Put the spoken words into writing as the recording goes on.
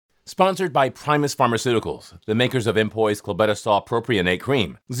Sponsored by Primus Pharmaceuticals, the makers of Empoy's clobetasol propionate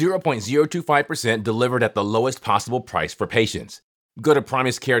cream. 0.025% delivered at the lowest possible price for patients. Go to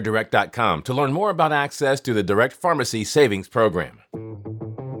PrimusCareDirect.com to learn more about access to the Direct Pharmacy Savings Program.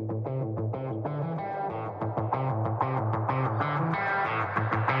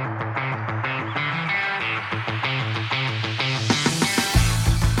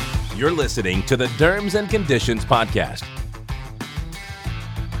 You're listening to the Derms and Conditions Podcast.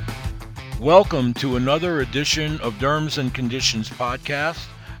 Welcome to another edition of Derms and Conditions Podcast.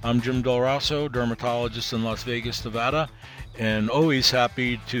 I'm Jim Del Rosso, dermatologist in Las Vegas, Nevada, and always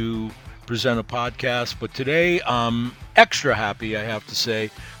happy to present a podcast. But today I'm extra happy, I have to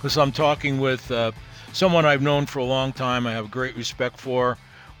say, because I'm talking with someone I've known for a long time. I have great respect for.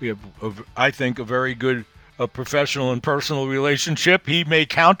 We have, I think, a very good professional and personal relationship. He may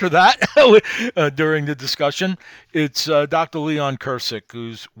counter that during the discussion. It's Dr. Leon Kirsick,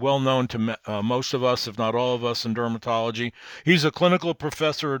 who's well known to most of us, if not all of us, in dermatology. He's a clinical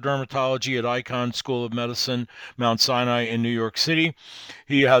professor of dermatology at Icahn School of Medicine, Mount Sinai in New York City.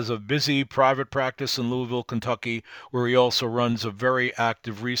 He has a busy private practice in Louisville, Kentucky, where he also runs a very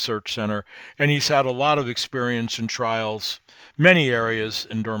active research center. And he's had a lot of experience in trials, many areas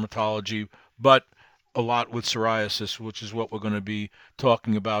in dermatology, but a lot with psoriasis, which is what we're going to be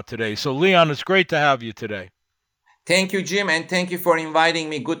talking about today. So, Leon, it's great to have you today. Thank you, Jim, and thank you for inviting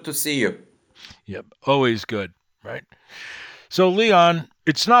me. Good to see you. Yep, always good, right? So, Leon,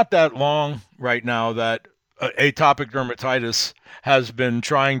 it's not that long right now that atopic dermatitis has been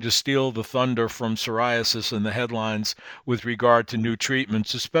trying to steal the thunder from psoriasis in the headlines with regard to new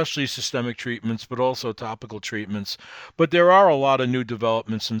treatments, especially systemic treatments, but also topical treatments. But there are a lot of new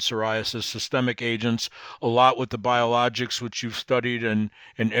developments in psoriasis, systemic agents, a lot with the biologics, which you've studied and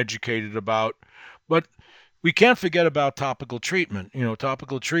educated about. But we can't forget about topical treatment. You know,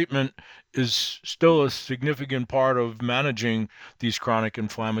 topical treatment is still a significant part of managing these chronic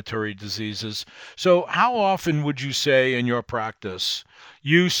inflammatory diseases. So how often would you say in your practice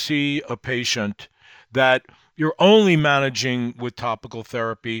you see a patient that you're only managing with topical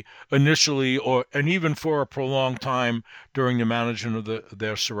therapy initially and even for a prolonged time during the management of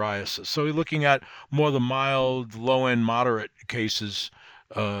their psoriasis? So you're looking at more the mild, low-end, moderate cases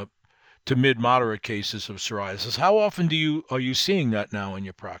to mid-moderate cases of psoriasis. How often are you seeing that now in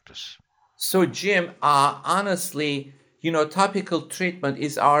your practice? So, Jim, honestly, topical treatment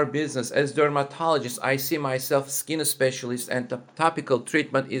is our business. As dermatologist, I see myself skin specialist, and topical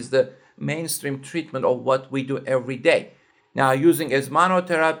treatment is the mainstream treatment of what we do every day. Now, using as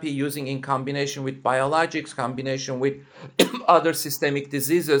monotherapy, using in combination with biologics, combination with other systemic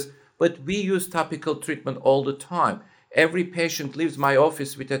diseases, but we use topical treatment all the time. Every patient leaves my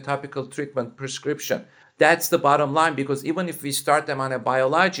office with a topical treatment prescription. That's the bottom line, because even if we start them on a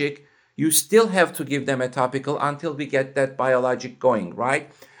biologic, you still have to give them a topical until we get that biologic going,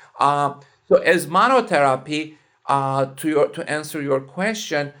 right? So as monotherapy, to answer your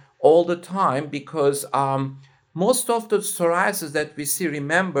question, all the time, because most of the psoriasis that we see,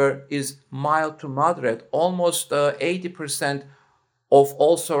 remember, is mild to moderate. Almost 80% of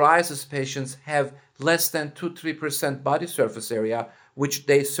all psoriasis patients have less than 2-3% body surface area, which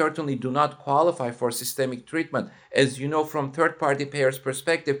they certainly do not qualify for systemic treatment. As you know, from third-party payers'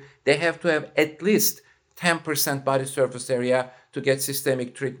 perspective, they have to have at least 10% body surface area to get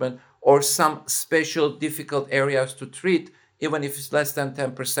systemic treatment, or some special difficult areas to treat, even if it's less than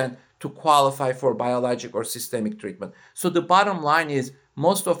 10%, to qualify for biologic or systemic treatment. So the bottom line is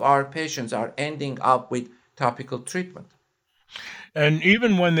most of our patients are ending up with topical treatment. And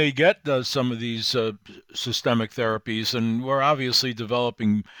even when they get some of these systemic therapies, and we're obviously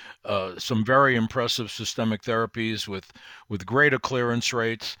developing some very impressive systemic therapies with greater clearance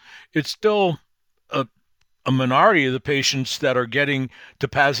rates, it's still a minority of the patients that are getting to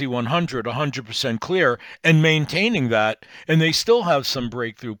PASI 100, 100% clear, and maintaining that, and they still have some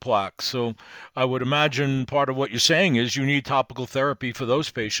breakthrough plaques. So I would imagine part of what you're saying is you need topical therapy for those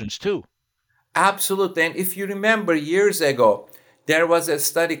patients too. Absolutely. And if you remember years ago, there was a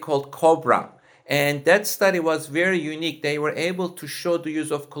study called COBRA, and that study was very unique. They were able to show the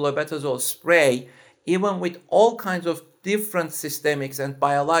use of clobetasol spray, even with all kinds of different systemics and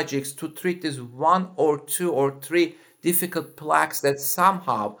biologics, to treat these 1 or 2 or 3 difficult plaques that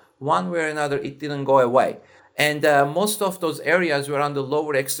somehow, one way or another, it didn't go away. And most of those areas were on the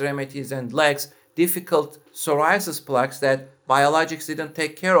lower extremities and legs, difficult psoriasis plaques that biologics didn't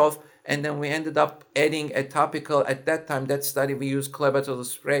take care of. And then we ended up adding a topical. At that time, that study, we used clobetasol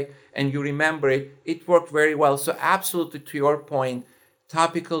spray, and you remember it worked very well. So absolutely, to your point,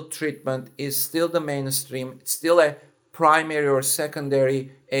 topical treatment is still the mainstream. It's still a primary or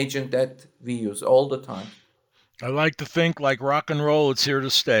secondary agent that we use all the time. I like to think like rock and roll, it's here to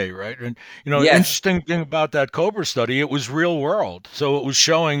stay, right? And Yes, interesting thing about that Cobra study, it was real world. So it was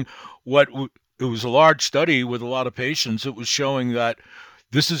showing it was a large study with a lot of patients. It was showing that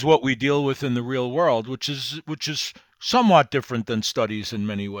this is what we deal with in the real world, which is somewhat different than studies in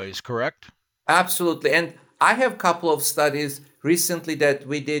many ways, correct? absolutely. And I have a couple of studies recently that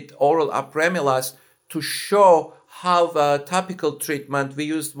we did oral apremilast to show how topical treatment, we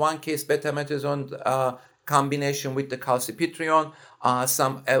used one case betamethasone combination with the calcipitrione.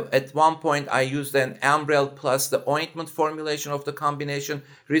 At one point I used an Ambrel plus the ointment formulation of the combination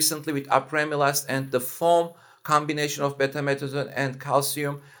recently with apremilast and the foam combination of betamethasone and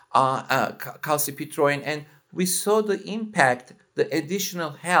calcipitroin, and we saw the impact, the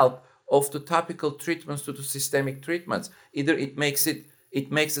additional help of the topical treatments to the systemic treatments. Either it makes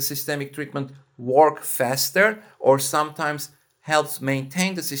the systemic treatment work faster, or sometimes helps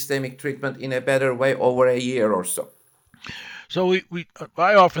maintain the systemic treatment in a better way over a year or so. So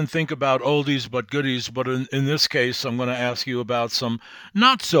I often think about oldies but goodies, but in this case, I'm going to ask you about some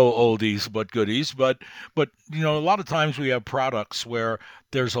not so oldies but goodies. But a lot of times we have products where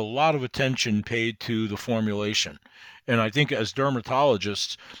there's a lot of attention paid to the formulation, and I think as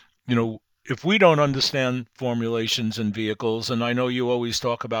dermatologists, if we don't understand formulations in vehicles, and I know you always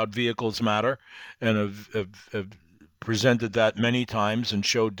talk about vehicles matter, and have presented that many times and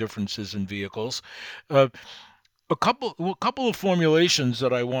showed differences in vehicles. A couple of formulations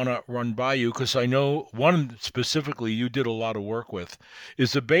that I want to run by you, because I know one specifically you did a lot of work with,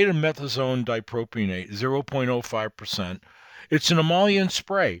 is the betamethasone dipropionate, 0.05%. It's an emollient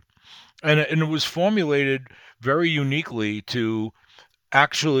spray, and it was formulated very uniquely to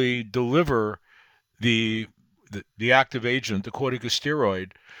actually deliver the the active agent, the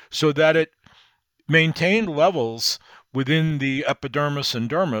corticosteroid, so that it maintained levels within the epidermis and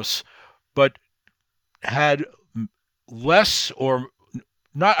dermis, but had less, or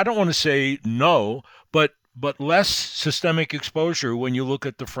not, I don't want to say no, but less systemic exposure when you look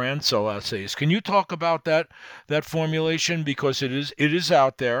at the Franz cell assays. Can you talk about that formulation, because it is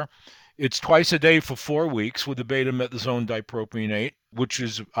out there? It's twice a day for 4 weeks with the betamethasone dipropionate, which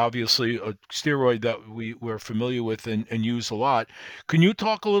is obviously a steroid that we're familiar with and use a lot. Can you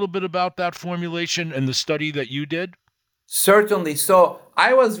talk a little bit about that formulation and the study that you did? Certainly. So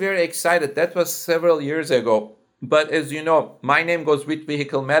I was very excited. That was several years ago. But as you know, my name goes with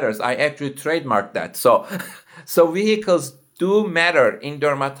vehicle matters. I actually trademarked that. So, so vehicles do matter in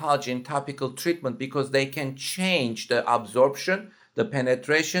dermatology in topical treatment because they can change the absorption, the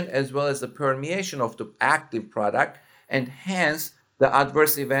penetration, as well as the permeation of the active product, and hence the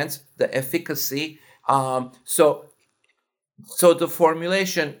adverse events, the efficacy. So the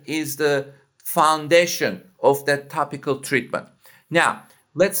formulation is the foundation of that topical treatment. Now,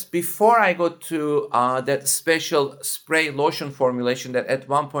 before I go to that special spray lotion formulation that at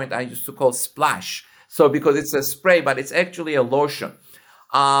one point I used to call Splash. So because it's a spray, but it's actually a lotion.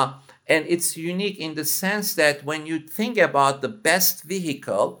 And it's unique in the sense that when you think about the best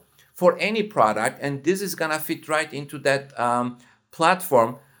vehicle for any product, and this is going to fit right into that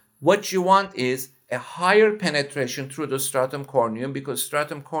platform, what you want is a higher penetration through the stratum corneum, because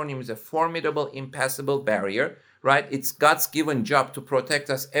stratum corneum is a formidable impassable barrier, right? It's God's given job to protect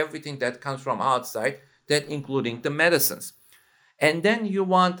us, everything that comes from outside, that including the medicines. And then you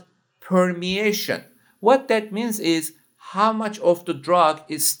want permeation. What that means is how much of the drug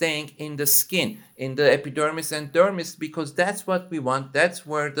is staying in the skin, in the epidermis and dermis, because that's what we want. That's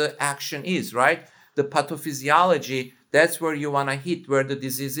where the action is, right? The pathophysiology, that's where you want to hit, where the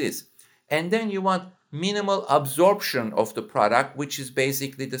disease is. And then you want minimal absorption of the product, which is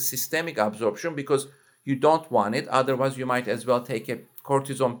basically the systemic absorption, because you don't want it. Otherwise, you might as well take a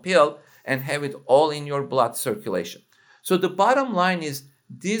cortisone pill and have it all in your blood circulation. So the bottom line is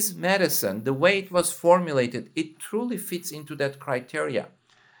this medicine, the way it was formulated, it truly fits into that criteria.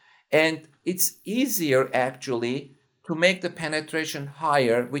 And it's easier actually to make the penetration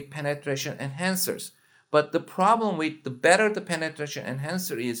higher with penetration enhancers. But the problem with the better the penetration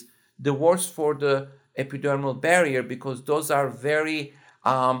enhancer is, the worse for the epidermal barrier, because those are very,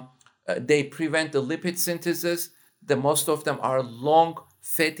 they prevent the lipid synthesis. Most of them are long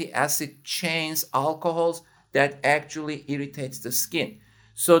fatty acid chains, alcohols that actually irritates the skin.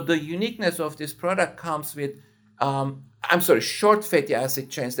 So the uniqueness of this product comes with, short fatty acid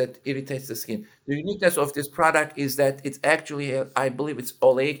chains that irritates the skin. The uniqueness of this product is that it's actually, I believe it's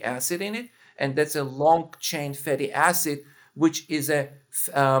oleic acid in it, and that's a long chain fatty acid, which is a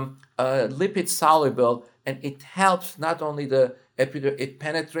lipid soluble, and it helps not only the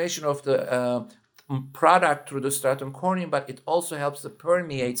penetration of the product through the stratum corneum, but it also helps to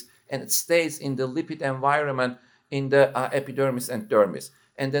permeate and it stays in the lipid environment in the epidermis and dermis.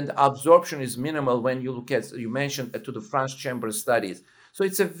 And then the absorption is minimal when you look at, you mentioned to the Franz chamber studies. So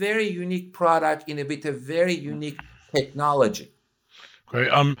it's a very unique product with a very unique technology.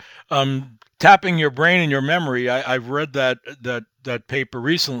 Great. Tapping your brain and your memory. I've read that paper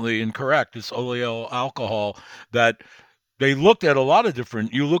recently, and correct, it's oleoyl alcohol that you looked at a lot of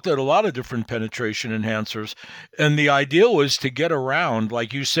different penetration enhancers, and the idea was to get around,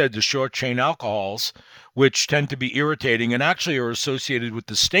 like you said, the short chain alcohols, which tend to be irritating and actually are associated with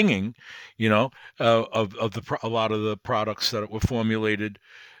the stinging, of a lot of the products that were formulated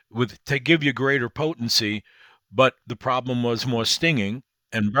to give you greater potency, but the problem was more stinging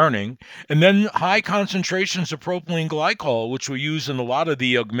and burning. And then high concentrations of propylene glycol, which were used in a lot of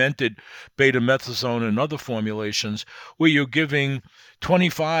the augmented betamethasone and other formulations, where you're giving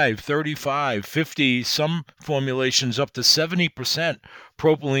 25, 35, 50, some formulations up to 70%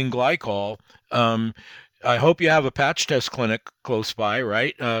 propylene glycol. I hope you have a patch test clinic close by,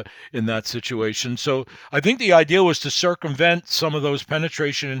 right, in that situation. So I think the idea was to circumvent some of those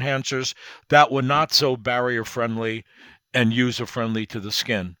penetration enhancers that were not so barrier friendly and user friendly to the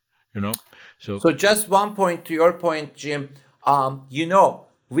skin, So just one point to your point, Jim.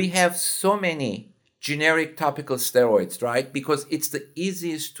 We have so many generic topical steroids, right? Because it's the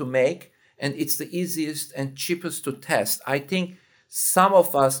easiest to make and it's the easiest and cheapest to test. I think some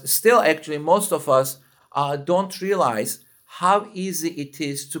of us, still actually most of us, don't realize how easy it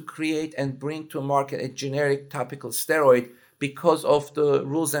is to create and bring to market a generic topical steroid because of the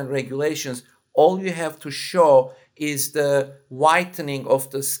rules and regulations. All you have to show is the whitening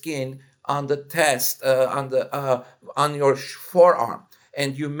of the skin on the test on your forearm,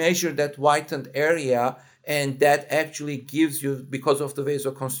 and you measure that whitened area, and that actually gives you, because of the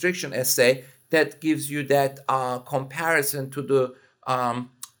vasoconstriction assay, that gives you that comparison to the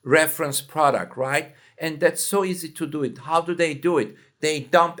reference product, right? And that's so easy to do it. How do they do it? They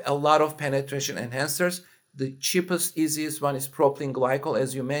dump a lot of penetration enhancers. The cheapest, easiest one is propylene glycol,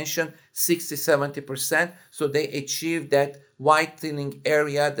 as you mentioned, 60-70%. So they achieve that whitening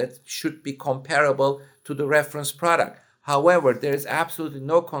area that should be comparable to the reference product. However, there is absolutely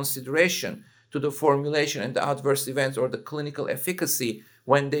no consideration to the formulation and the adverse events or the clinical efficacy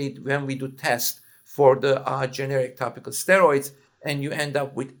when we do tests for the generic topical steroids, and you end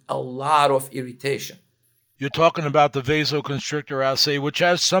up with a lot of irritation. You're talking about the vasoconstrictor assay, which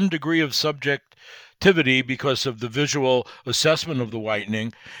has some degree of subjectivity because of the visual assessment of the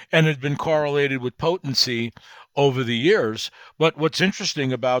whitening, and had been correlated with potency over the years. But what's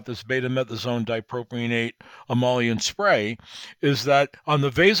interesting about this betamethasone dipropionate emollient spray is that on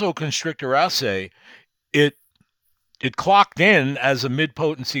the vasoconstrictor assay, it clocked in as a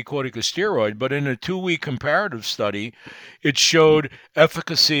mid-potency corticosteroid, but in a 2-week comparative study, it showed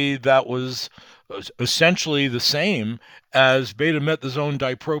efficacy that was essentially the same as betamethasone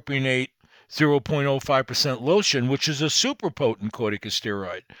dipropionate 0.05% lotion, which is a super potent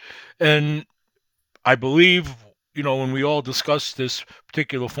corticosteroid. And I believe, when we all discussed this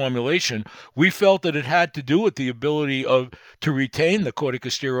particular formulation, we felt that it had to do with the ability to retain the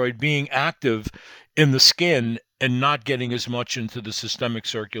corticosteroid being active in the skin and not getting as much into the systemic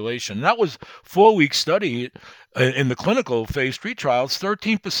circulation. That was 4-week study in the clinical phase 3 trials,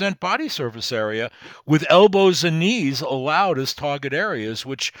 13% body surface area with elbows and knees allowed as target areas,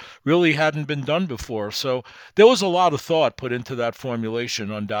 which really hadn't been done before. So there was a lot of thought put into that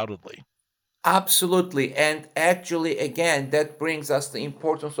formulation, undoubtedly. Absolutely. And actually, again, that brings us the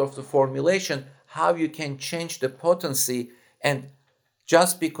importance of the formulation, how you can change the potency. And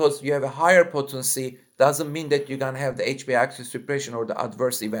just because you have a higher potency doesn't mean that you're going to have the HPA axis suppression or the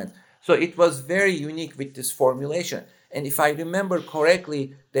adverse event. So it was very unique with this formulation. And if I remember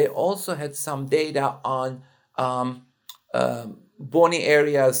correctly, they also had some data on bony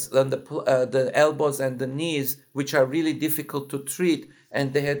areas, and the elbows and the knees, which are really difficult to treat.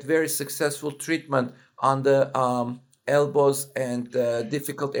 And they had very successful treatment on the elbows and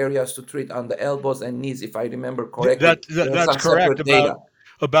difficult areas to treat on the elbows and knees, if I remember correctly. That's correct.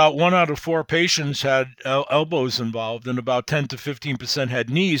 About 1 out of 4 patients had elbows involved, and about 10 to 15% had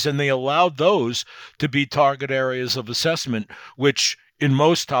knees, and they allowed those to be target areas of assessment, which in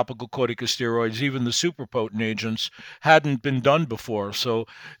most topical corticosteroids, even the super potent agents, hadn't been done before. So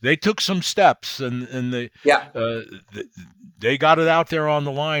they took some steps, and they got it out there on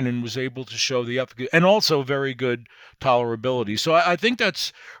the line and was able to show the efficacy and also very good tolerability. So I think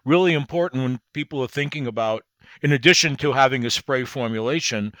that's really important when people are thinking about, in addition to having a spray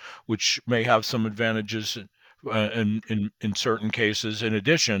formulation, which may have some advantages in certain cases. In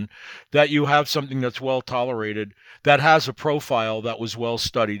addition, that you have something that's well tolerated, that has a profile that was well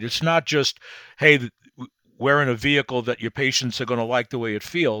studied. It's not just, hey, we're in a vehicle that your patients are going to like the way it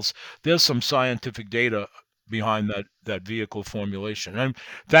feels. There's some scientific data behind that vehicle formulation. And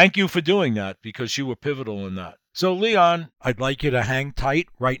thank you for doing that, because you were pivotal in that. So, Leon, I'd like you to hang tight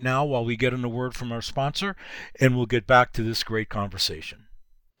right now while we get in a word from our sponsor, and we'll get back to this great conversation.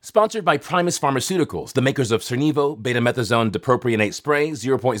 Sponsored by Primus Pharmaceuticals, the makers of Cernivo, betamethasone dipropionate spray,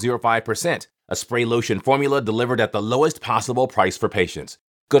 0.05%, a spray lotion formula delivered at the lowest possible price for patients.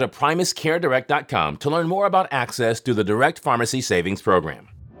 Go to PrimusCareDirect.com to learn more about access to the Direct Pharmacy Savings Program.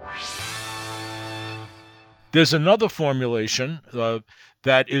 There's another formulation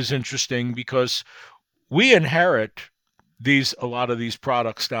that is interesting, because we inherit a lot of these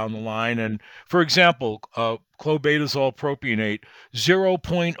products down the line. And for example, clobetasol propionate,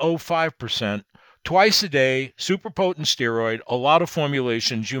 0.05%, twice a day, super potent steroid, a lot of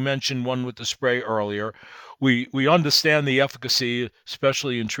formulations. You mentioned one with the spray earlier. We understand the efficacy,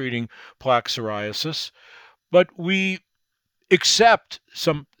 especially in treating plaque psoriasis, but we accept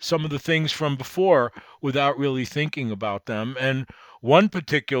some of the things from before without really thinking about them. And one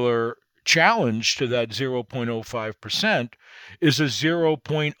particular challenge to that 0.05% is a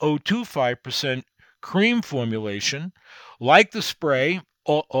 0.025% cream formulation, like the spray,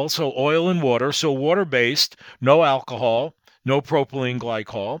 also oil and water, so water-based, no alcohol, no propylene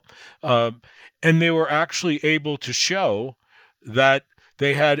glycol. And they were actually able to show that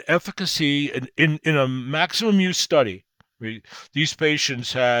they had efficacy in a maximum use study. These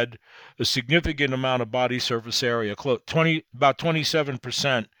patients had a significant amount of body surface area, about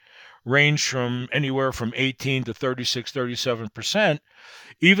 27%, ranged from anywhere from 18 to 36, 37%.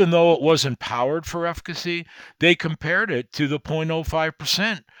 Even though it wasn't powered for efficacy, they compared it to the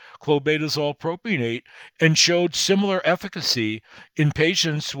 0.05% clobetasol propionate and showed similar efficacy in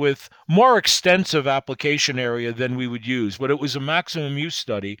patients with more extensive application area than we would use. But it was a maximum use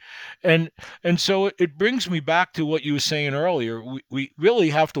study. And so it brings me back to what you were saying earlier. We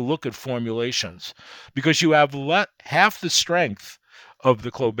really have to look at formulations, because you have half the strength of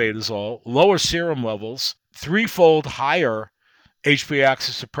the clobetasol, lower serum levels, threefold higher HPA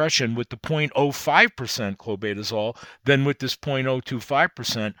axis suppression with the 0.05% clobetasol than with this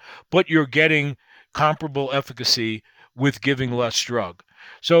 0.025%, but you're getting comparable efficacy with giving less drug.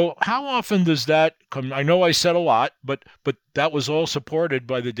 So how often does that come? I know I said a lot, but that was all supported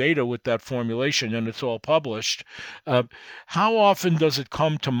by the data with that formulation, and it's all published. How often does it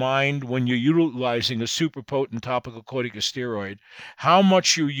come to mind when you're utilizing a super potent topical corticosteroid, how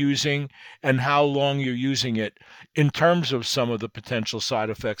much you're using and how long you're using it in terms of some of the potential side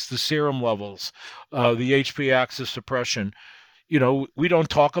effects, the serum levels, the HPA axis suppression? We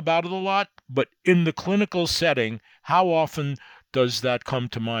don't talk about it a lot, but in the clinical setting, how often does that come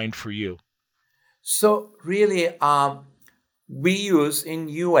to mind for you? So really, we use in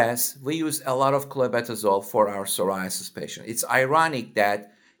US, we use a lot of clobetasol for our psoriasis patient. It's ironic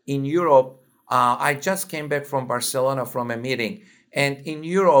that in Europe, I just came back from Barcelona from a meeting, and in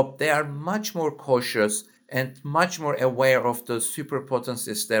Europe, they are much more cautious and much more aware of the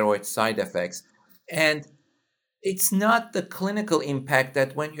superpotency steroid side effects. And it's not the clinical impact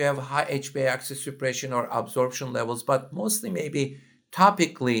that when you have high HPA axis suppression or absorption levels, but mostly maybe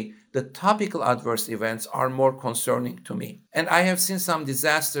topically, the topical adverse events are more concerning to me. And I have seen some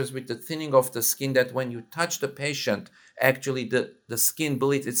disasters with the thinning of the skin that when you touch the patient, actually the skin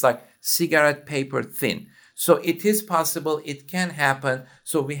bleeds. It's like cigarette paper thin. So it is possible, it can happen.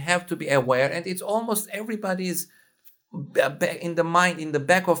 So we have to be aware, and it's almost everybody's in the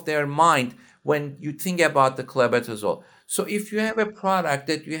back of their mind when you think about the clobetasol. So if you have a product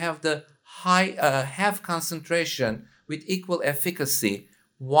that you have the high half concentration with equal efficacy,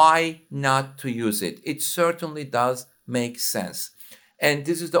 why not to use it? It certainly does make sense. And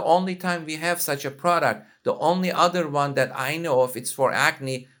this is the only time we have such a product. The only other one that I know of, it's for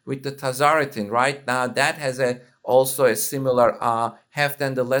acne with the tazarotene. Right now, that has also a similar half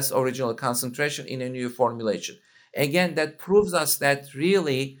than the less original concentration in a new formulation. Again, that proves us that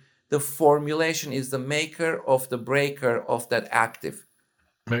really the formulation is the maker of the breaker of that active.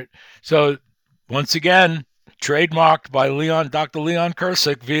 Right. So once again, trademarked by Dr. Leon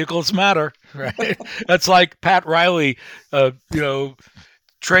Kirsick, vehicles matter, right? That's like Pat Riley,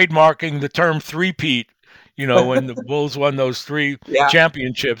 trademarking the term three-peat, when the Bulls won those three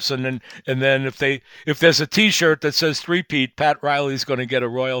championships. And then if there's a T-shirt that says three-peat, Pat Riley's going to get a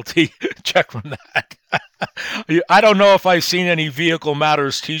royalty check from that. I don't know if I've seen any Vehicle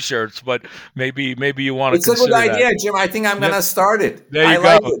Matters T-shirts, but maybe you want to It's a good consider that. idea, Jim. I think I'm Yep. gonna start it. There I you go.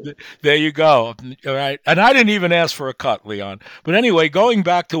 like it. There you go. All right. And I didn't even ask for a cut, Leon. But anyway, going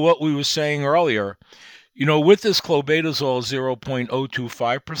back to what we were saying earlier, with this clobetasol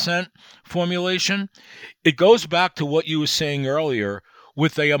 0.025% formulation, it goes back to what you were saying earlier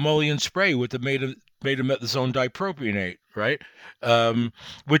with the emollient spray with the betamethasone dipropionate, right?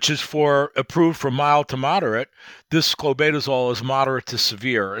 Which is approved for mild to moderate. This clobetasol is moderate to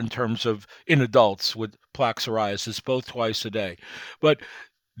severe in terms of in adults with plaque psoriasis, both twice a day. But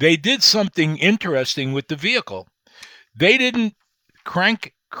they did something interesting with the vehicle. They didn't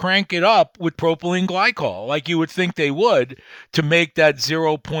crank it up with propylene glycol like you would think they would to make that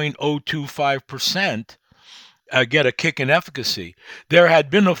 0.025% get a kick in efficacy. There had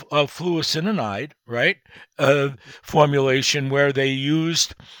been a fluocinolone, right, formulation where they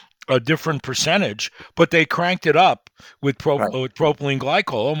used a different percentage, but they cranked it up with propylene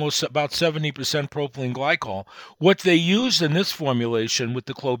glycol, almost about 70% propylene glycol. What they used in this formulation with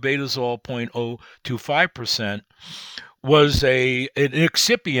the clobetasol 0.025% was an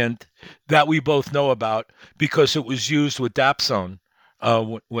excipient that we both know about because it was used with Dapsone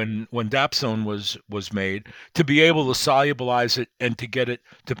when Dapsone was made to be able to solubilize it and to get it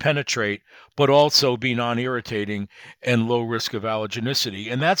to penetrate, but also be non-irritating and low risk of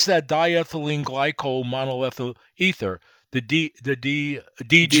allergenicity. And that's that diethylene glycol monoethyl ether, the DG,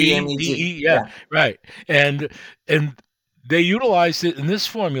 DE, yeah, right. And they utilized it in this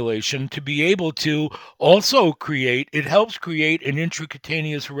formulation to be able to also it helps create an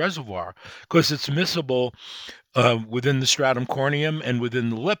intracutaneous reservoir because it's miscible within the stratum corneum and within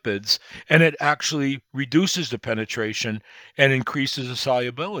the lipids, and it actually reduces the penetration and increases the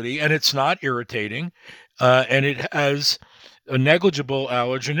solubility, and it's not irritating, and it has a negligible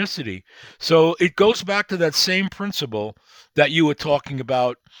allergenicity. So it goes back to that same principle that you were talking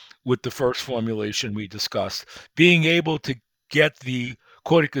about with the first formulation we discussed, being able to get the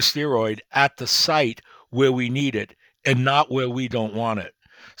corticosteroid at the site where we need it and not where we don't want it.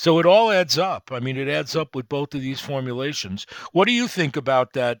 So it all adds up. I mean, it adds up with both of these formulations. What do you think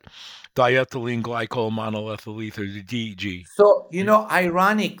about that diethylene glycol monoethyl ether, the DG? So,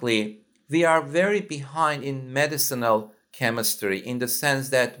 ironically, we are very behind in medicinal chemistry in the sense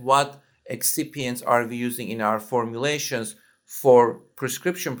that what excipients are we using in our formulations for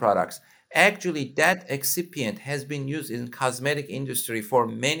prescription products. Actually, that excipient has been used in cosmetic industry for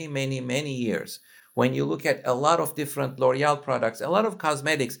many, many, many years. When you look at a lot of different L'Oreal products, a lot of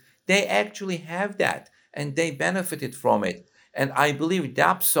cosmetics, they actually have that and they benefited from it. And I believe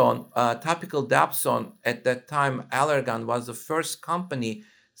Dapsone, topical Dapsone at that time, Allergan was the first company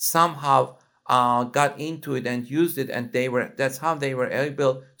somehow got into it and used it, and that's how they were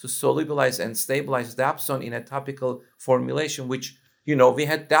able to solubilize and stabilize Dapsone in a topical formulation, which, we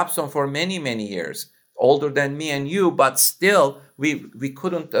had Dapsone for many, many years, older than me and you, but still we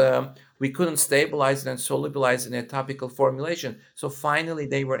couldn't stabilize it and solubilize it in a topical formulation. So finally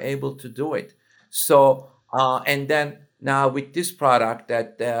they were able to do it. So and then now with this product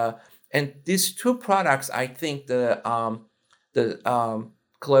and these two products, I think the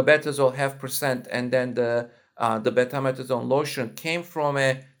clobetasol 0.5% and then the betamethasone lotion came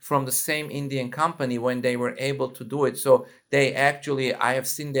from the same Indian company when they were able to do it. So they actually, I have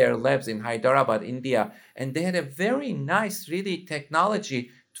seen their labs in Hyderabad, India, and they had a very nice, really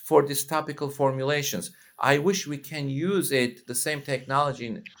technology for these topical formulations. I wish we can use the same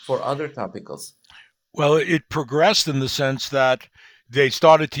technology for other topicals. Well, it progressed in the sense that they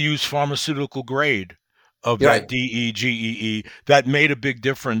started to use pharmaceutical grade of that DEGEE that made a big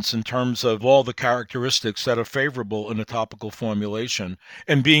difference in terms of all the characteristics that are favorable in a topical formulation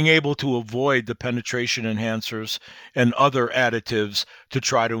and being able to avoid the penetration enhancers and other additives to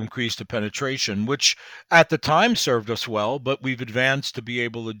try to increase the penetration, which at the time served us well, but we've advanced to be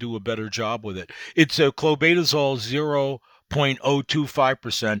able to do a better job with it. It's a clobetasol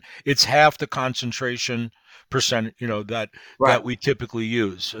 0.025%. It's half the concentration percent, that we typically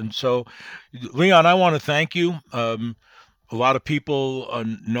use. And so, Leon, I want to thank you. A lot of people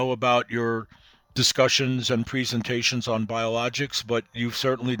know about your discussions and presentations on biologics, but you've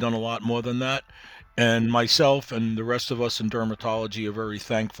certainly done a lot more than that. And myself and the rest of us in dermatology are very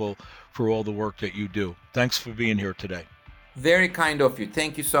thankful for all the work that you do. Thanks for being here today. Very kind of you.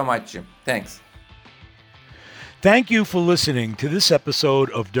 Thank you so much, Jim. Thanks. Thank you for listening to this episode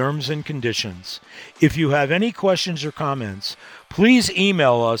of Derms and Conditions. If you have any questions or comments, please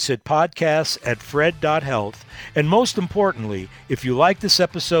email us at podcasts@fred.health. And most importantly, if you like this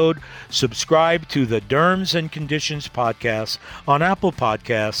episode, subscribe to the Derms and Conditions podcast on Apple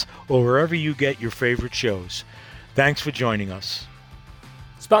Podcasts or wherever you get your favorite shows. Thanks for joining us.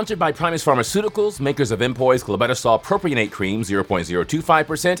 Sponsored by Primus Pharmaceuticals, makers of Empoise clobetasol propionate cream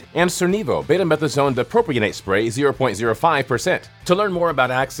 0.025% and Cernivo betamethasone dipropionate spray 0.05%. To learn more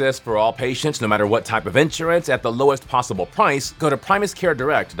about access for all patients, no matter what type of insurance, at the lowest possible price, go to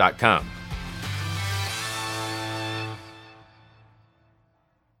primuscaredirect.com.